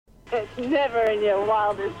Never in your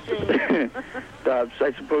wildest dreams.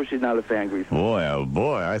 I suppose she's not a fan, Greasman. Boy, oh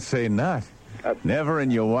boy, I say not. Never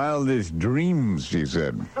in your wildest dreams, she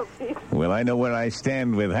said. Well, I know where I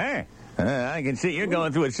stand with her. I can see you're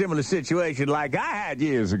going through a similar situation like I had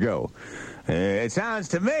years ago. It sounds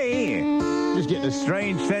to me, just getting a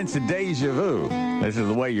strange sense of deja vu. This is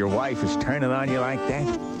the way your wife is turning on you like that.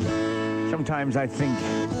 Sometimes I think,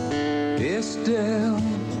 Estelle,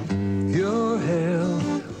 you're hell.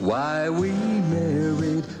 Why we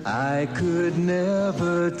married, I could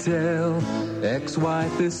never tell.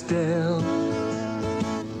 Ex-wife Estelle.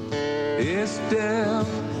 Estelle,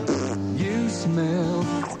 you smell.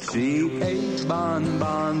 She ate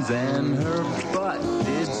bonbons and her butt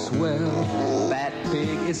did swell. Fat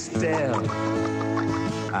pig Estelle.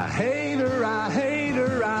 I hate her, I hate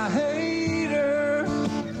her, I hate her.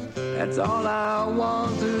 That's all I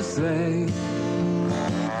want to say.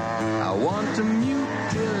 I want to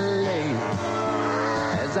mutilate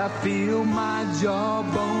as I feel my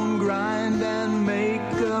jawbone grind and make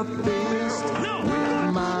a fist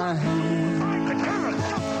with my hand.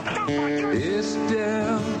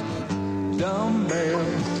 Estelle,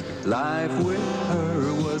 dumbbells, life with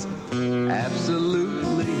her was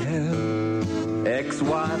absolutely hell.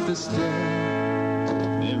 Ex-wife Estelle.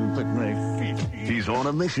 He's on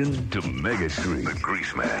a mission to Mega Street. The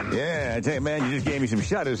Greaseman. Yeah, I tell you, man, you just gave me some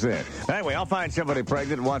shudders there. Anyway, I'll find somebody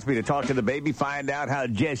pregnant who wants me to talk to the baby, find out how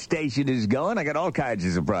gestation is going. I got all kinds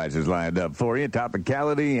of surprises lined up for you,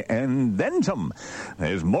 topicality, and then some.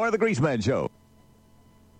 There's more of the Greaseman Show.